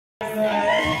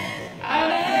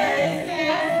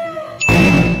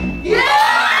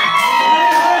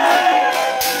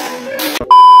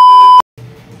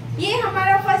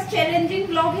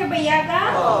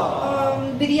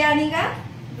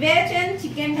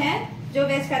Chicken है, जो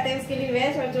veg खाते हैं उसके लिए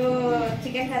वेज और जो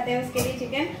चिकन खाते हैं उसके लिए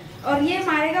चिकन। और ये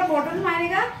मारेगा, बॉटल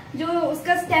मारेगा, जो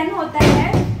उसका स्टैंड होता है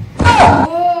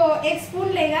वो 1 स्पून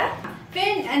लेगा। फिर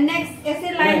नेक्स्ट ऐसे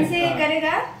लाइन से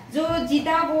करेगा, जो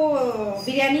जीता वो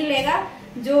बिरयानी लेगा,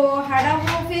 जो हारा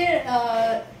वो फिर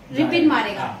रिपीट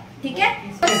मारेगा। ठीक है?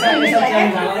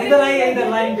 इधर आइए, इधर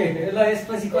लाइन पे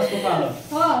स्पेसी कस्तो पालो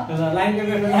लाइन पे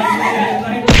बैठो।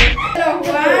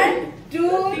 1 2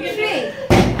 3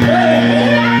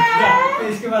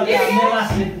 इसके बाद मैं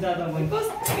लास्ट में जाता हूँ।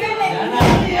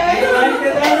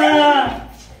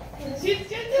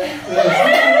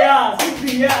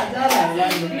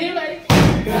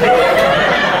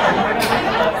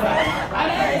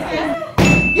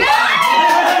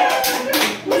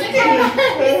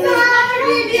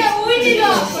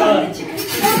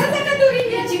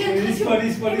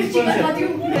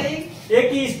 एक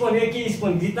ही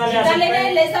स्पून जितना ले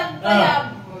सकता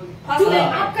है।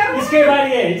 इसके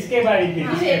बारी है, इसके बारी की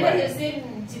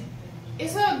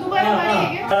इसको दोबारा बारी है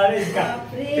क्या? अरे इसका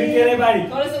फिर तेरे बारी।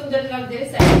 थोड़ा सा उधर रख दे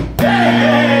सर।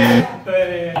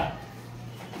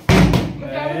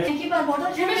 एक ही बार बॉटल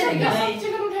चिकन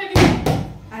उठा दी।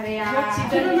 अरे यार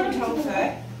चिकन उठाओ सर।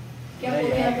 क्या बोल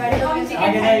रहे हैं?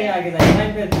 आगे जाइए, आगे जाइए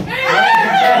लाइन पे।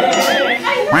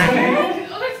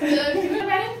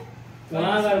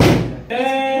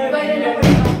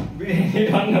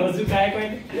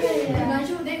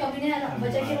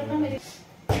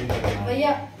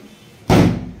 भैया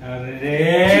अरे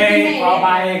कब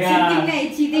आएगा?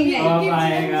 चीटिंग नहीं कब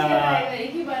आएगा?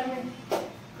 एक ही बार में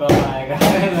कब आएगा?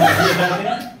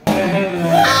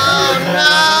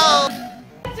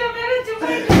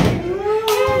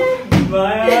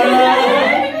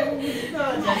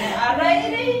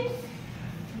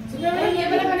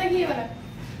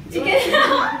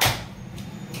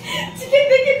 चिकन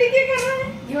देखिए कर रहा है।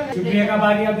 शुक्रिया का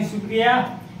बारी अभी। शुक्रिया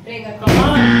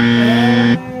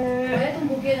तुम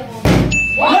भूखे रहो।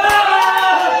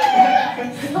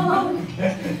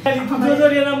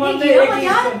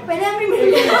 पहले हमें मिल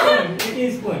रहा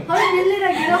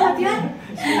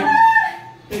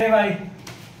तेरे बारी।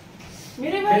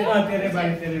 मेरे भाई तेरे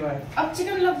बारी, तेरे बारी। अब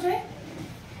चिकन लग जाए।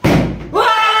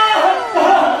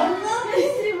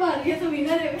 ये तो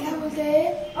विनर है। क्या बोलते हैं?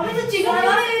 अबे तो चिकन ले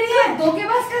रही है,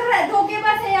 धोखेबाज कर रहा है,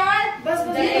 धोखेबाज है यार। बस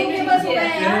ये धोखेबाज हो गया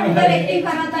यार, उधर एक्टिंग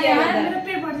कर रहा था यार। मेरा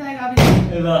पेट भर जाएगा अभी।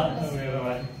 मेरा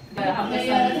बारी।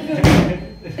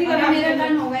 मेरा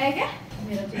टर्न हो गया क्या?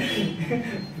 मेरा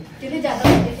कितने ज्यादा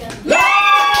होते क्या?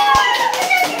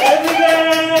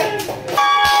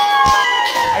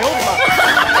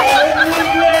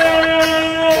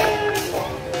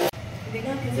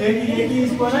 एक ही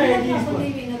स्पून है, एक ही स्पून।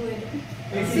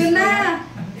 सुना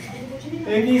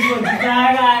एक ही स्पून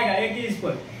आएगा, आएगा एक ही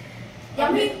स्पून।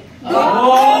 यम्मी। दो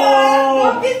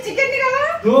पीस चिकन निकाला।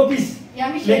 2 पीस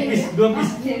लेग पीस, 2 पीस।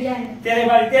 तेरे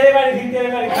बारी, तेरे बारी, फिर तेरे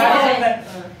बारी। खा सकता है।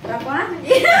 रखो ना,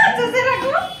 ये अच्छे से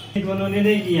रखो। दोनों ने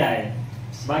नहीं किया है,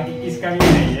 बाकी किसका भी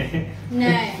नहीं है।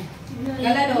 नहीं,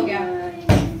 गलत हो गया।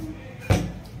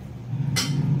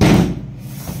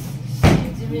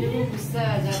 मेरे को गुस्सा आ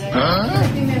जा रहा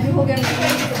है। मैं भी हो गया।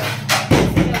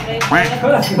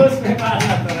 थोड़ा जोश में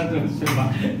मारना, थोड़ा जोश में मार।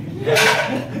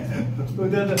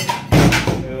 उधर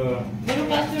मेरे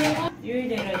पास तो यही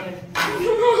दे रहा है।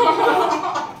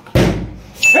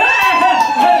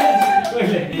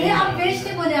 ये आप बेचते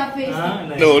बोले, आप बेचते।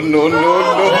 No no no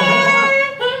no.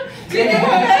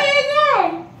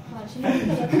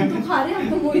 तू खा रहे, हम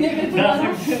तो मुझे नहीं करते।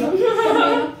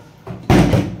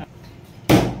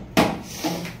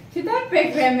 कितना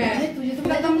फेंक रहे हैं मैं? तुझे तो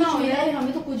खत्म ना हो यार,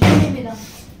 हमें तो कुछ भी नहीं मिला।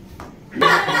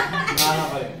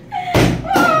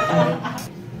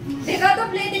 देखा तो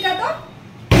प्लेट, देखा तो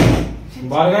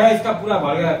भर गया, इसका पूरा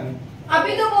भर गया।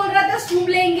 अभी तो बोल रहा था सूप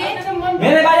लेंगे।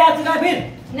 मेरे बारी आ चुका फिर।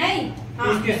 नहीं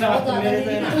इसके साथ तो मेरे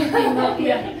से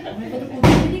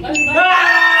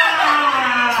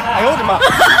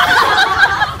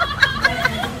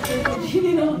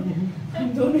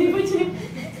दोनों ही बचे।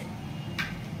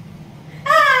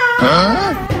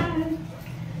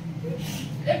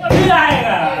 फिर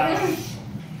आएगा।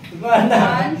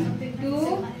 1 2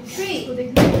 3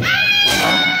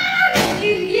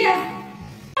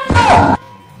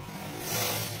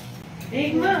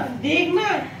 देखना देखना।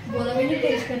 बोला मैंने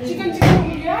टेस्ट करने। चिकन चिकन हो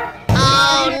गया।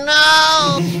 Oh no!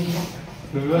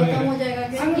 खत्म हो जाएगा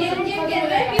क्या?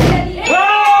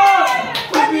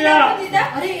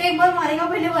 अरे एक बार मारेगा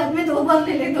पहले, बाद में 2 बार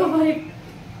ले ले, 2 बार।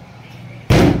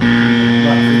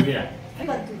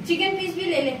 चिकन पीस भी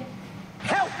ले ले।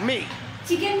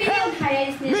 चिकन भी नहीं उठाया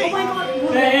इसने। एक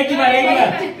ही बार, एक ही बार।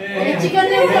 चिकन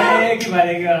ने उठाया। एक ही बार,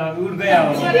 उठ गया,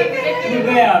 उठ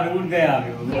गया, उठ गया।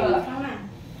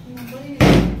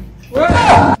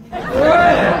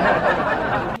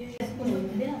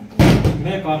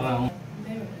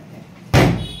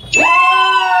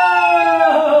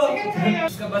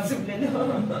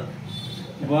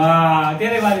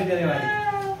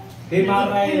 फिर मार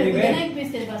रहा है एक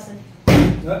पीस तेरे पास है।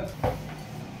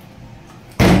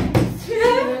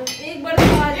 एक बार तो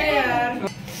आ जाए यार।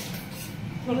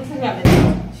 थोड़ा सा खा ले।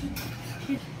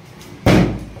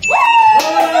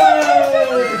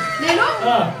 ले लो।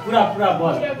 पूरा पूरा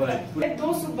बॉल दो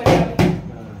सूप बचा।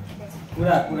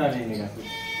 पूरा पूरा लेने का।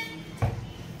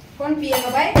 कौन पिएगा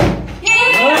भाई?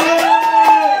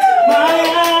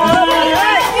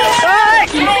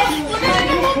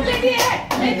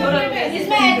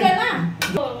 इसमें ऐड करना,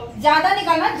 ज्यादा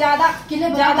निकालना, ज्यादा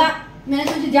ज्यादा। मैंने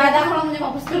तुझे ज्यादा थोड़ा मुझे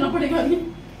वापस करना पड़ेगा अभी।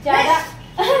 ज्यादा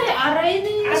आ रहा ही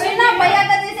नहीं। अरे ना भैया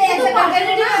का जैसे ऐसे करके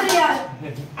नहीं यार।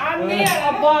 आपने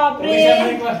बाप रे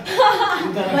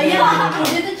भैया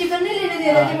मुझे तो चिकन नहीं लेने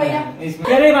दे रहे थे भैया।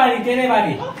 तेरे बारी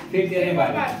फिर तेरे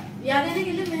बारी। याद है ना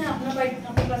कि मैंने अपना बाइट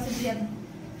अपने पास से दिया था।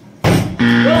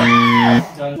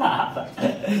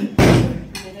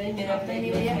 मेरा अपना ही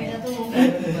नहीं भैया, मेरा तो हो गया।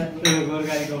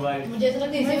 गोरगारी को बारी। मुझे ऐसा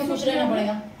लगता है इसे में खुश रहना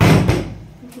पड़ेगा।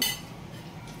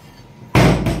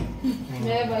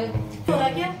 मेरे भाई हो रहा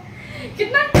क्या?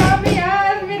 कितना काम है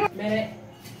यार मेरा। मेरे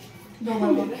दो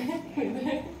बार बोल रहे।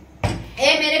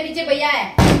 मेरे पीछे भैया है।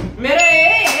 मेरे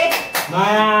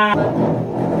माया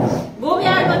वो भी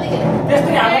यार मत दिखे।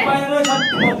 तेरे आगे पाए रो सब।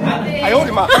 आयो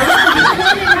रे मां।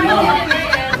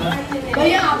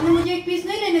 भैया आपने मुझे एक पीस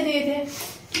नहीं लेने दिए थे।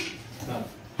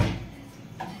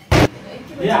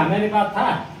 ये मेरे पास था।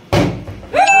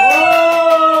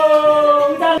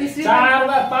 4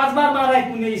 बार 5 बार मारा है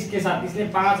तूने इसके साथ। इसने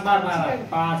 5 बार मारा,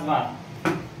 5 बार।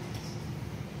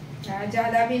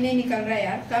 ज्यादा भी नहीं निकल रहा है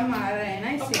यार, कम आ रहा है ना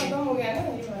इससे। खत्म हो गया ना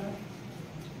ये वाला।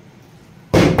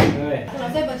 थोड़ा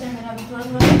सा बचा मेरा अभी, थोड़ा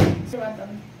से बात कर।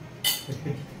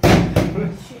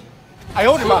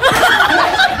 आयो रे मां।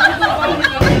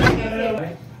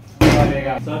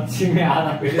 सच्ची में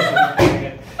आधा पेट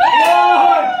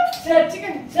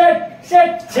चिकन सेट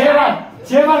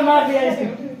 6 बार मार दिया इसने।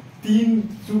 3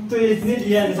 सूप तो इसने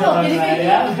लिया जैसा लग रहा है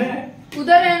यार।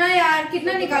 उधर रहना यार,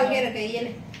 कितना निकाल के रखे ये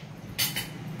ले।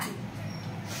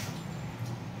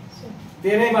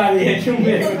 तेरे बारी है, क्यों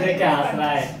मेरे को देख के हंस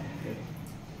रहा है?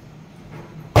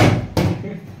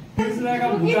 दूसरा का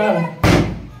भूखा।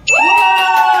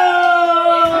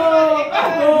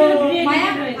 माया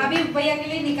अभी भैया के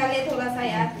लिए निकाले थोड़ा सा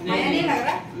यार। माया नहीं लग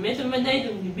रहा। मैं तो मैं नहीं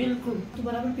दूंगी बिल्कुल। तू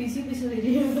बराबर पीस ले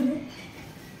रही है।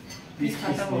 पीस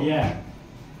खत्म हो गया।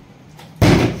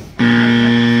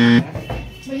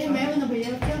 भैया मैं ना भैया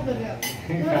क्या कर रहे हो?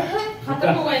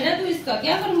 खत्म हो गया ना, तू इसका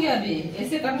क्या करूंगी अभी?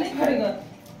 ऐसे करना ही पड़ेगा।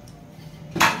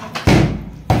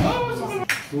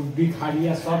 सूप भी खा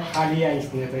लिया, सब खा लिया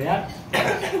इसने तो यार।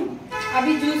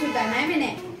 अभी जूस उतारना है मैंने।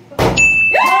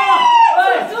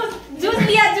 जूस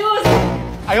लिया, जूस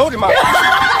आयो रे मां।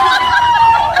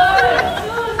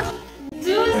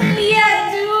 जूस लिया,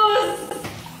 जूस।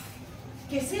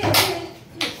 कैसे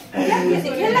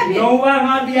खेला भी? 9 बार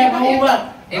मार दिया, 9 बार।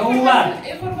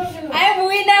 I am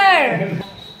winner.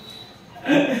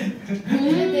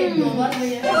 दो बार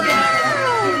भैया।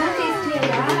 कितना टेस्टी है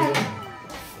यार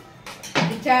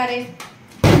बेचारे।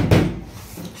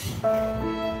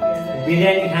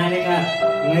 बिरयानी खाने का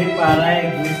नहीं पा रहा है,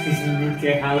 दूध किसी लूट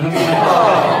के खा लो।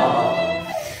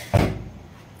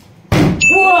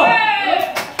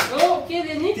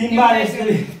 3 बार इसके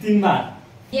लिए, 3 बार।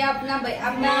 ये अपना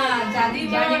जानी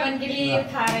बन के लिए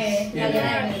खा रहे हैं।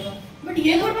 बट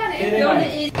ये कौन है?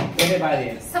 तेरे बारी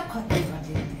है। सब खत्म कर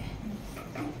दिए।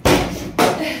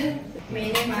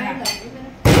 मेरे मारा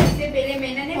इससे पहले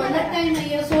मैंने नहीं बहुत मारा। टाइम नहीं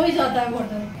है, सो ही जाता है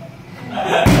बॉटल।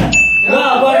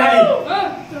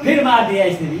 फिर मार दिया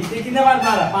इसने कितने बार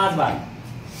मारा? 5 बार।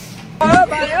 पाँच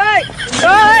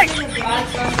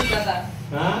ज्यादा।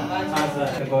 हाँ 5 बार।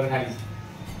 और खाली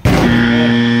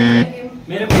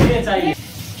मेरे को ये चाहिए।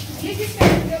 ये किसका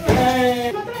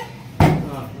है?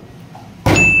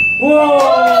 वो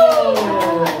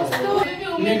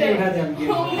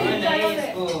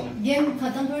गेम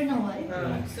खत्म थोड़ी ना हुआ है।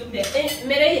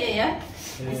 मेरा ही है यार,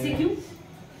 इससे क्यों?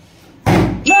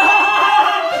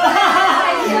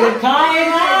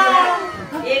 खाएगा।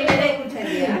 ये मैंने उठा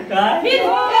लिया। फिर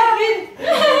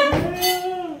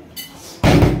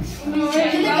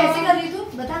कैसे कर रही तू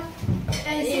बता?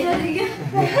 ऐसे कर रही क्या?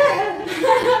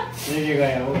 लेके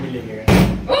गया, वो भी लेके गया।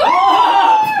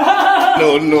 No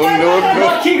no no no.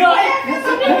 रखी गए।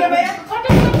 भैया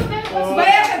खत्म।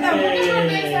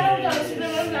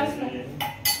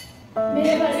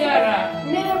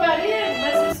 मेरा बारी है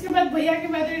बस, उसके बाद भैया के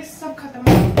बाद सब खत्म।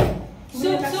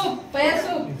 सूप भैया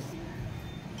सूप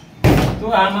तो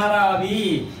हमारा अभी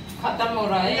खत्म हो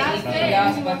रहा है।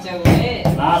 ग्लास बचे हुए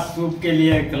लास्ट सूप के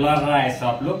लिए लड़ रहा है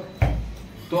सब लोग।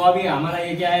 तो अभी हमारा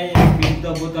ये क्या है,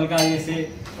 20 बोतल का जैसे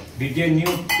वीडियो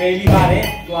न्यू पहली बार है,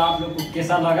 तो आप लोग को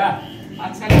कैसा लगा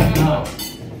अच्छा लगा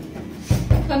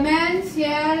कमेंट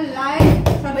शेयर लाइक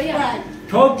सब्सक्राइब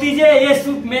ठोक दीजिए ये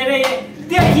सूप मेरे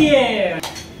देखिए।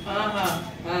 हाँ हाँ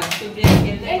हाँ तो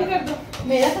खेलने कर दो।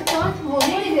 मेरा तो कांच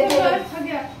होने नहीं देते।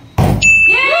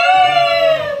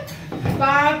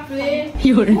 बाप रे